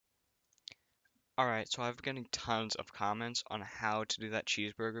Alright, so I've been getting tons of comments on how to do that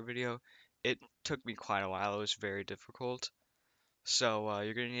cheeseburger video. It took me quite a while, it was very difficult. So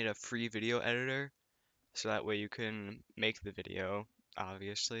you're gonna need a free video editor, so that way you can make the video,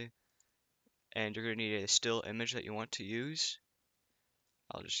 obviously. And you're gonna need a still image that you want to use.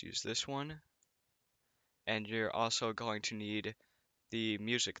 I'll just use this one. And you're also going to need the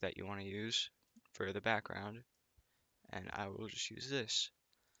music that you want to use for the background. And I will just use this.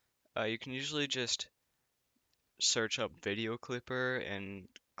 You can usually just search up video clipper and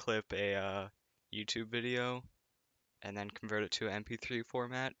clip a YouTube video and then convert it to MP3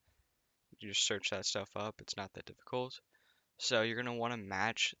 format. You just search that stuff up, it's not that difficult. So you're going to want to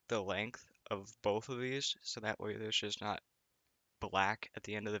match the length of both of these so that way there's just not black at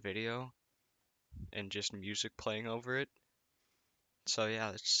the end of the video and just music playing over it. So yeah,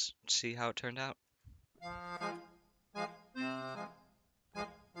 let's see how it turned out.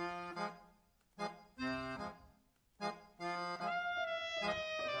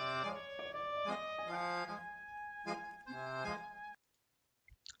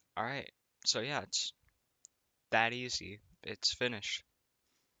 Alright, so yeah, it's that easy. It's finished.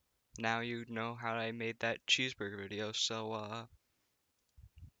 Now you know how I made that cheeseburger video, so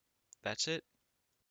that's it.